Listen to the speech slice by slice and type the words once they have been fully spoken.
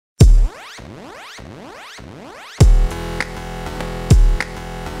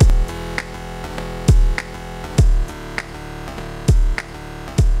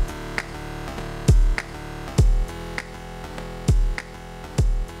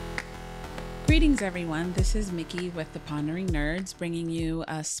Greetings everyone, this is Mickey with the Pondering Nerds bringing you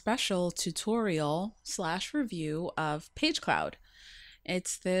a special tutorial / review of PageCloud.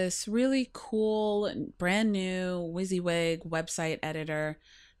 It's this really cool, brand new WYSIWYG website editor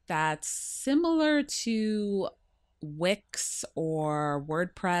that's similar to Wix or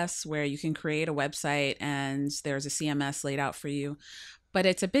WordPress, where you can create a website and there's a CMS laid out for you. But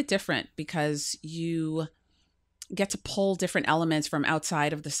it's a bit different because you get to pull different elements from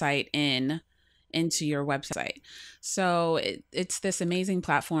outside of the site into your website. So it's this amazing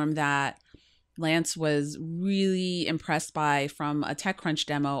platform that Lance was really impressed by from a TechCrunch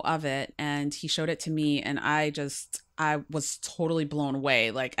demo of it, and he showed it to me, and I was totally blown away.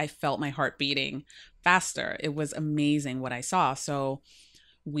 Like, I felt my heart beating faster. It was amazing what I saw. So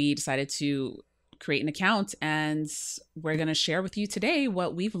we decided to create an account, and we're going to share with you today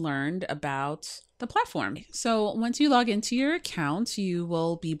what we've learned about the platform. So once you log into your account, you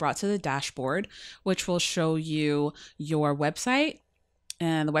will be brought to the dashboard, which will show you your website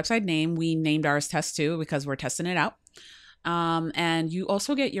and the website name. We named ours Test 2 because we're testing it out. And you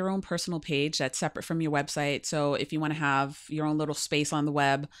also get your own personal page that's separate from your website. So if you want to have your own little space on the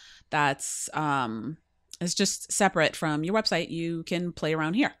web that's is just separate from your website, you can play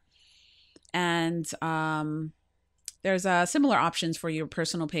around here. And there's similar options for your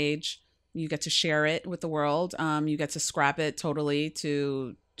personal page. You get to share it with the world. You get to scrap it totally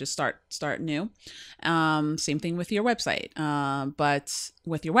to just start new. Same thing with your website. But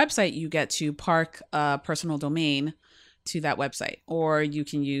with your website, you get to park a personal domain to that website, or you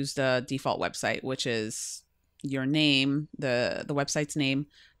can use the default website, which is your name, the website's name,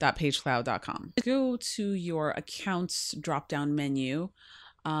 .pagecloud.com. Go to your accounts drop-down menu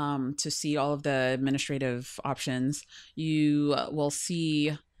to see all of the administrative options. You will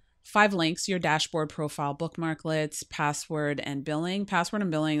see 5 links: your dashboard, profile, bookmarklets, password, and billing. Password and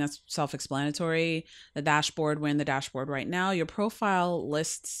billing, that's self-explanatory. The dashboard, we're in the dashboard right now. Your profile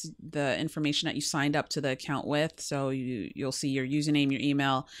lists the information that you signed up to the account with. So you'll see your username, your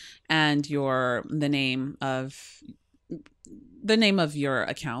email, and the name of your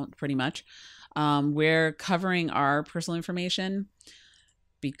account, pretty much. We're covering our personal information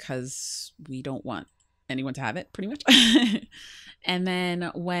because we don't want anyone to have it, pretty much. And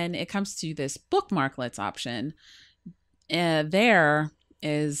then when it comes to this bookmarklets option, there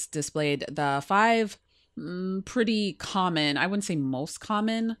is displayed the 5 pretty common, I wouldn't say most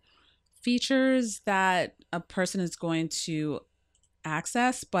common, features that a person is going to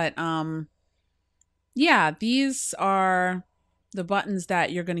access. But yeah, these are the buttons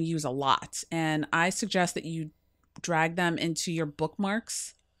that you're going to use a lot. And I suggest that you drag them into your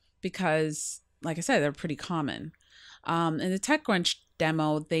bookmarks because, like I said, they're pretty common. In the TechCrunch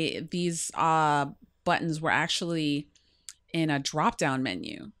demo, these buttons were actually in a drop-down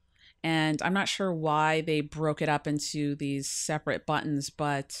menu, and I'm not sure why they broke it up into these separate buttons.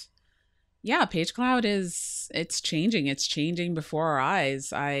 But yeah, PageCloud it's changing before our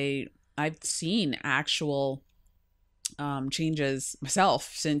eyes. I've seen actual changes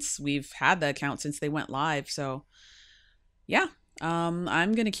myself since we've had the account, since they went live. So yeah,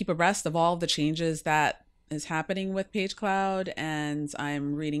 I'm gonna keep abreast of all the changes that is happening with PageCloud, and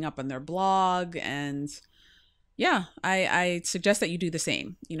I'm reading up on their blog. And yeah, I suggest that you do the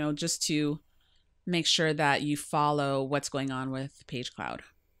same, just to make sure that you follow what's going on with PageCloud.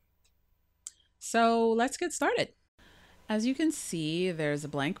 So let's get started. As you can see, there's a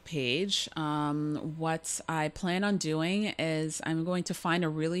blank page. What I plan on doing is I'm going to find a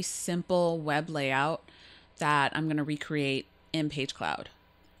really simple web layout that I'm going to recreate in PageCloud.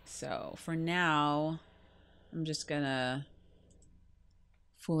 So for now, I'm just gonna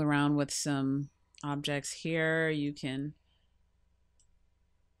fool around with some objects here. You can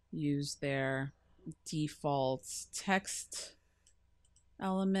use their default text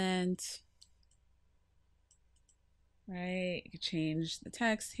element, right? You can change the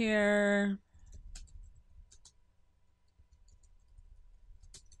text here.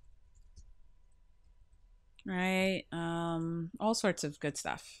 Right? All sorts of good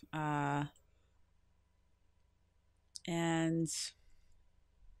stuff. And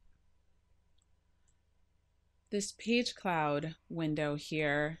this PageCloud window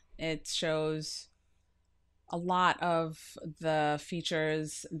here, it shows a lot of the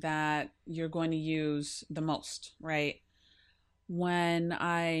features that you're going to use the most, right? When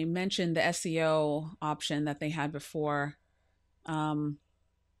I mentioned the SEO option that they had before,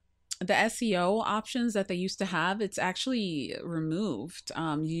 the SEO options that they used to have, it's actually removed.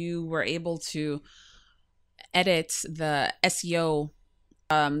 You were able to edit the SEO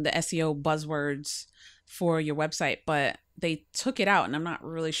buzzwords for your website, but they took it out, and I'm not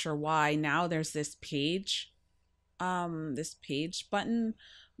really sure why. Now there's this page button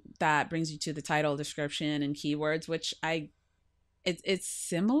that brings you to the title, description, and keywords, which it's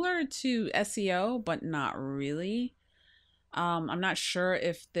similar to SEO, but not really. I'm not sure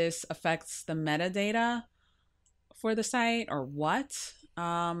if this affects the metadata for the site or what.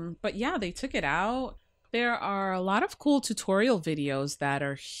 But yeah, they took it out. There are a lot of cool tutorial videos that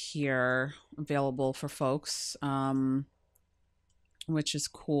are here available for folks, which is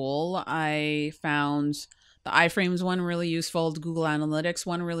cool. I found the iframes one really useful, the Google Analytics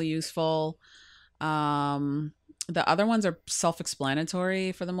one really useful. The other ones are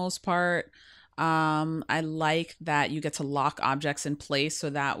self-explanatory for the most part. I like that you get to lock objects in place, so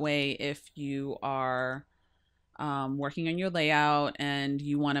that way if you are working on your layout and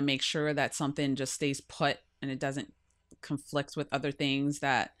you want to make sure that something just stays put and it doesn't conflict with other things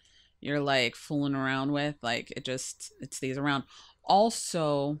that you're like fooling around with, like it stays around.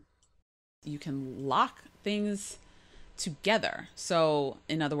 Also, you can lock things together. So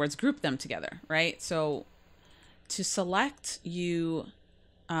in other words, group them together, right? So to select, you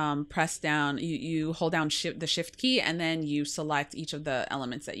press down, you hold down the shift key, and then you select each of the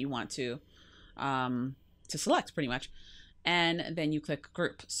elements that you want to select, pretty much, and then you click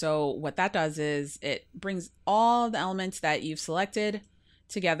group. So what that does is it brings all the elements that you've selected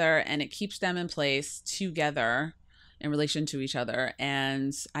together, and it keeps them in place together in relation to each other.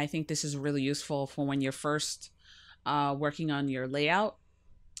 And I think this is really useful for when you're first working on your layout.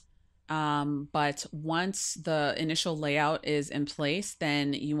 But once the initial layout is in place,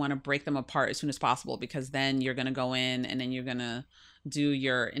 then you want to break them apart as soon as possible, because then you're going to go in and then you're going to do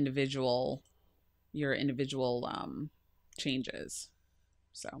your individual changes.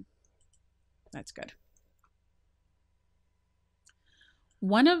 So that's good.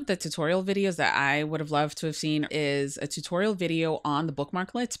 One of the tutorial videos that I would have loved to have seen is a tutorial video on the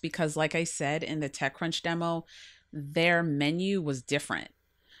Bookmarklets, because like I said in the TechCrunch demo, their menu was different.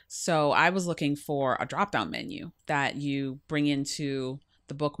 So I was looking for a drop-down menu that you bring into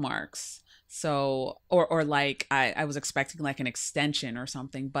the bookmarks. So, or like I was expecting like an extension or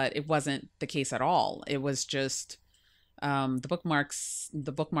something, but it wasn't the case at all. It was just the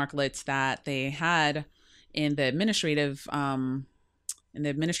bookmarklets that they had in the administrative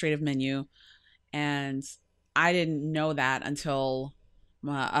menu, and I didn't know that until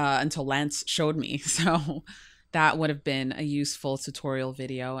Lance showed me. So that would have been a useful tutorial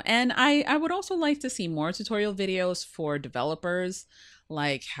video. And I would also like to see more tutorial videos for developers,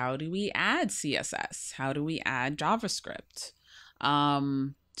 like how do we add CSS? How do we add JavaScript?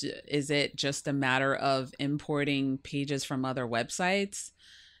 Is it just a matter of importing pages from other websites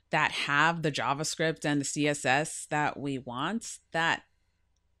that have the JavaScript and the CSS that we want? That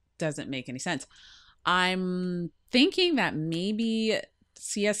doesn't make any sense. I'm thinking that maybe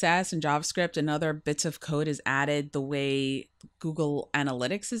CSS and JavaScript and other bits of code is added the way Google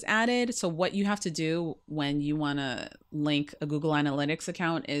Analytics is added. So what you have to do when you want to link a Google Analytics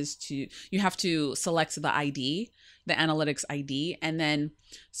account is you have to select the ID, the analytics ID. And then,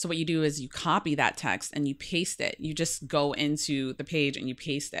 so what you do is you copy that text and you paste it. You just go into the page and you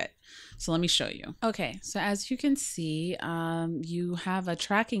paste it. So let me show you. Okay, so as you can see, you have a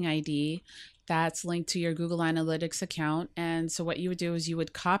tracking ID that's linked to your Google Analytics account. And so what you would do is you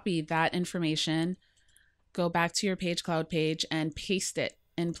would copy that information, go back to your PageCloud page and paste it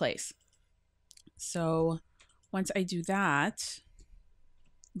in place. So once I do that,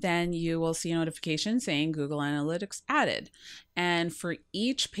 then you will see a notification saying Google Analytics added. And for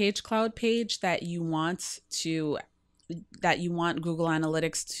each PageCloud page that you want Google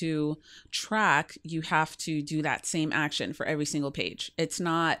Analytics to track, you have to do that same action for every single page. It's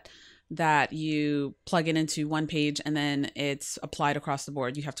not that you plug it into one page and then it's applied across the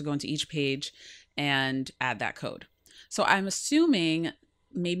board. You have to go into each page and add that code. So I'm assuming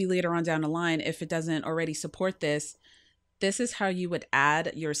maybe later on down the line, if it doesn't already support this, this is how you would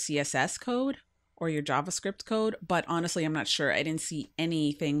add your CSS code or your JavaScript code. But honestly, I'm not sure. I didn't see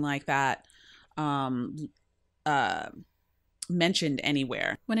anything like that mentioned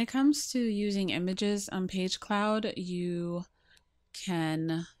anywhere. When it comes to using images on PageCloud, you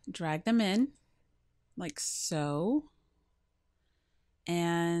can drag them in like so.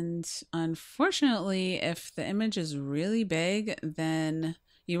 And unfortunately, if the image is really big, then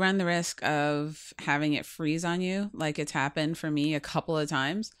you run the risk of having it freeze on you, like it's happened for me a couple of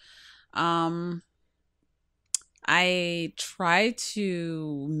times. I try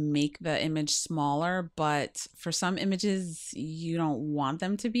to make the image smaller, but for some images, you don't want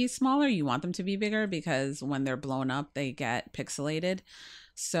them to be smaller. You want them to be bigger because when they're blown up, they get pixelated.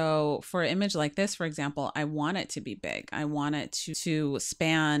 So for an image like this, for example, I want it to be big. I want it to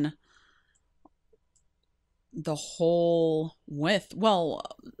span the whole width. Well,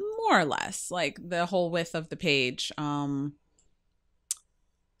 more or less, like the whole width of the page.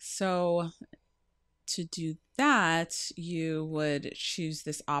 So to do that, you would choose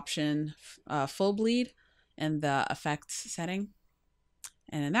this option, full bleed, in the effects setting,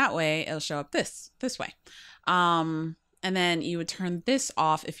 and in that way, it'll show up this way. And then you would turn this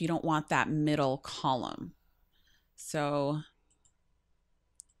off if you don't want that middle column. So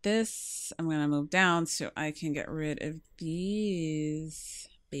this, I'm gonna move down so I can get rid of these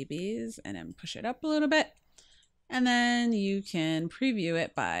babies and then push it up a little bit. And then you can preview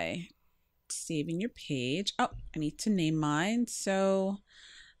it by saving your page. Oh, I need to name mine. So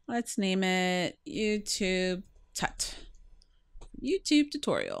let's name it YouTube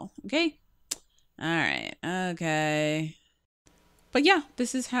tutorial. Okay. All right. Okay. But yeah,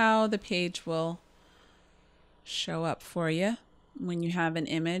 this is how the page will show up for you when you have an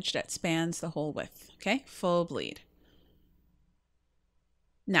image that spans the whole width. Okay. Full bleed.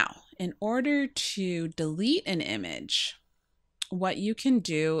 Now, in order to delete an image, what you can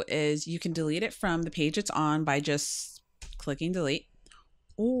do is you can delete it from the page it's on by just clicking delete.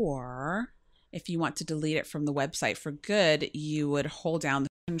 Or if you want to delete it from the website for good, you would hold down the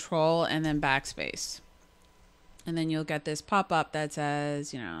control and then backspace. And then you'll get this pop-up that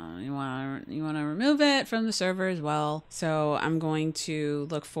says, you know, you want to remove it from the server as well. So I'm going to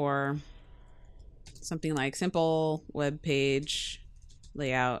look for something like simple web page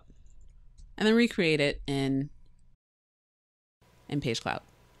layout and then recreate it in PageCloud. All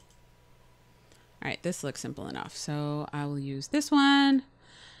right, this looks simple enough. So I will use this one.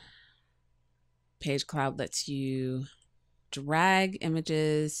 PageCloud lets you drag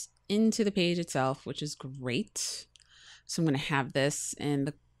images into the page itself, which is great. So I'm going to have this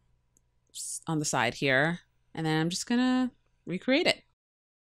on the side here, and then I'm just going to recreate it.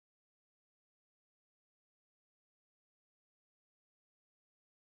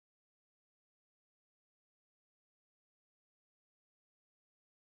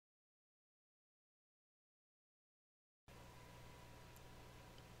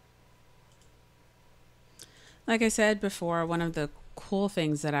 Like I said before, one of the cool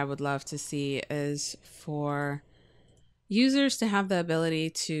things that I would love to see is for users to have the ability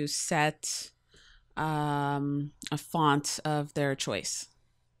to set a font of their choice.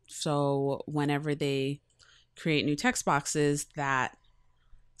 So whenever they create new text boxes, that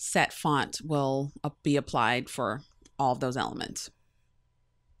set font will be applied for all of those elements.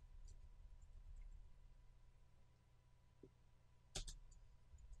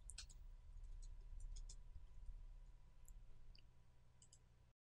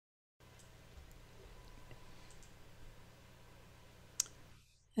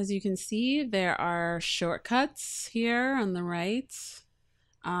 As you can see, there are shortcuts here on the right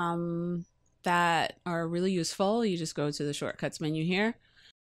that are really useful. You just go to the shortcuts menu here.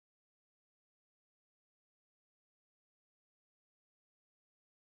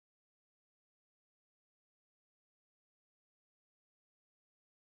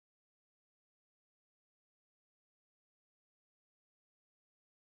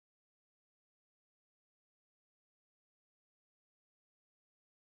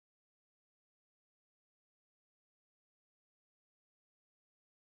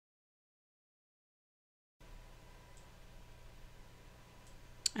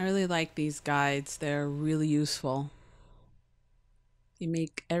 I really like these guides. They're really useful. They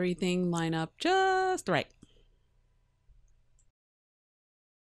make everything line up just right.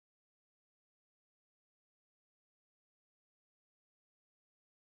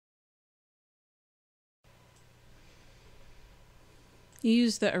 You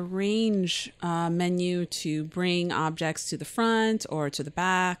use the arrange menu to bring objects to the front or to the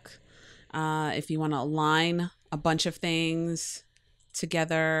back. If you want to align a bunch of things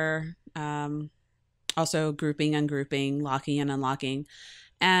together, also grouping, ungrouping, locking and unlocking.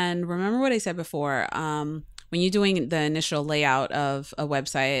 And remember what I said before, when you're doing the initial layout of a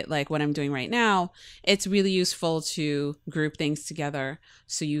website, like what I'm doing right now, it's really useful to group things together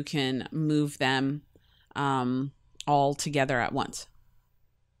so you can move them all together at once.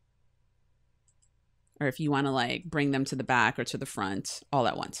 Or if you want to like bring them to the back or to the front all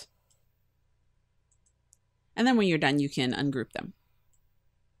at once. And then when you're done, you can ungroup them.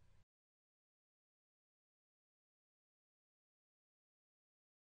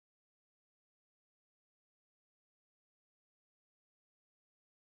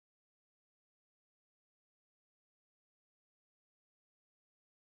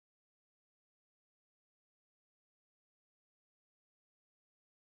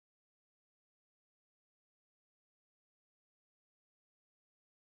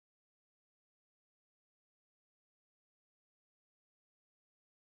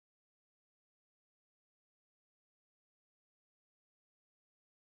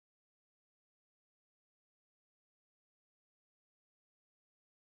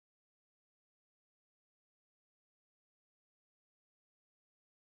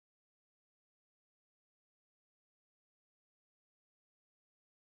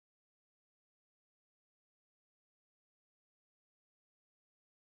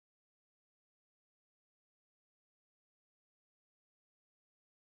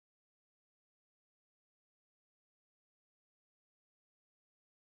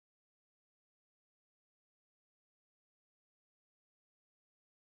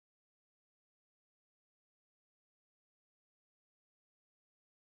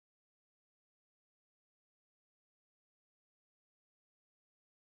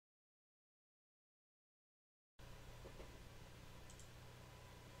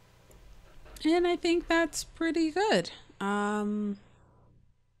 And I think that's pretty good.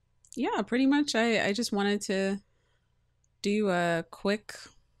 Yeah, pretty much I just wanted to do a quick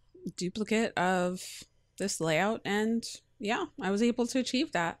duplicate of this layout, and yeah, I was able to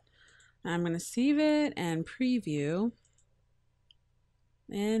achieve that. I'm going to save it and preview,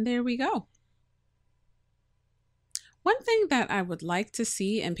 and there we go. One thing that I would like to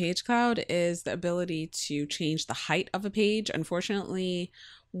see in PageCloud is the ability to change the height of a page. Unfortunately,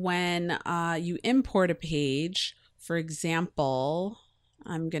 when you import a page, for example,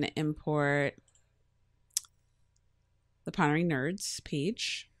 I'm going to import the Pondering Nerds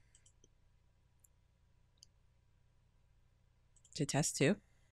page to test too.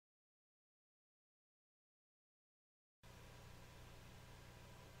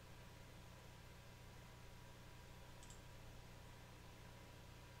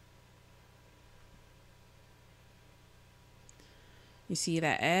 You see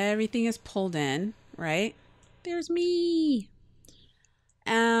that everything is pulled in, right? There's me.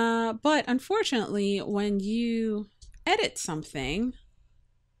 But unfortunately, when you edit something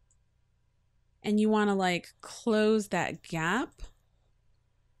and you want to like close that gap,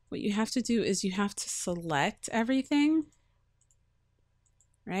 what you have to do is you have to select everything,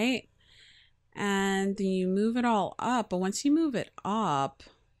 right? And then you move it all up. But once you move it up,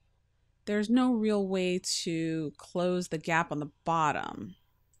 there's no real way to close the gap on the bottom,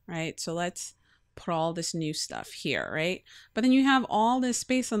 right? So let's put all this new stuff here, right? But then you have all this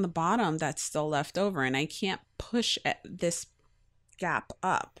space on the bottom that's still left over, and I can't push this gap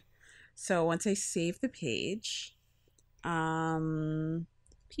up. So once I save the page, pn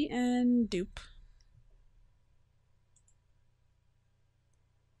dupe,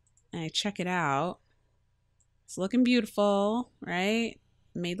 and I check it out, it's looking beautiful, right?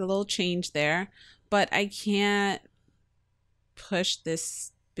 Made a little change there, but I can't push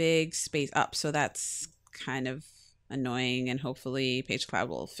this big space up, so that's kind of annoying, and hopefully PageCloud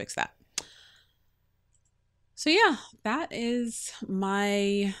will fix that. So yeah, that is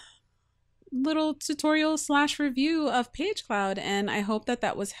my little tutorial slash review of PageCloud, and I hope that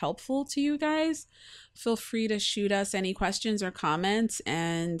that was helpful to you guys. Feel free to shoot us any questions or comments,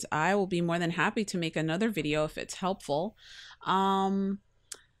 and I will be more than happy to make another video if it's helpful.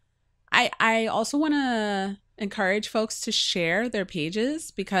 I also want to encourage folks to share their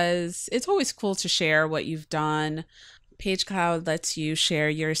pages, because it's always cool to share what you've done. PageCloud lets you share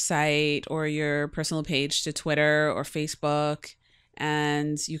your site or your personal page to Twitter or Facebook,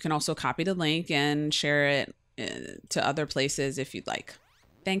 and you can also copy the link and share it to other places if you'd like.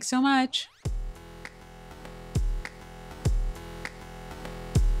 Thanks so much.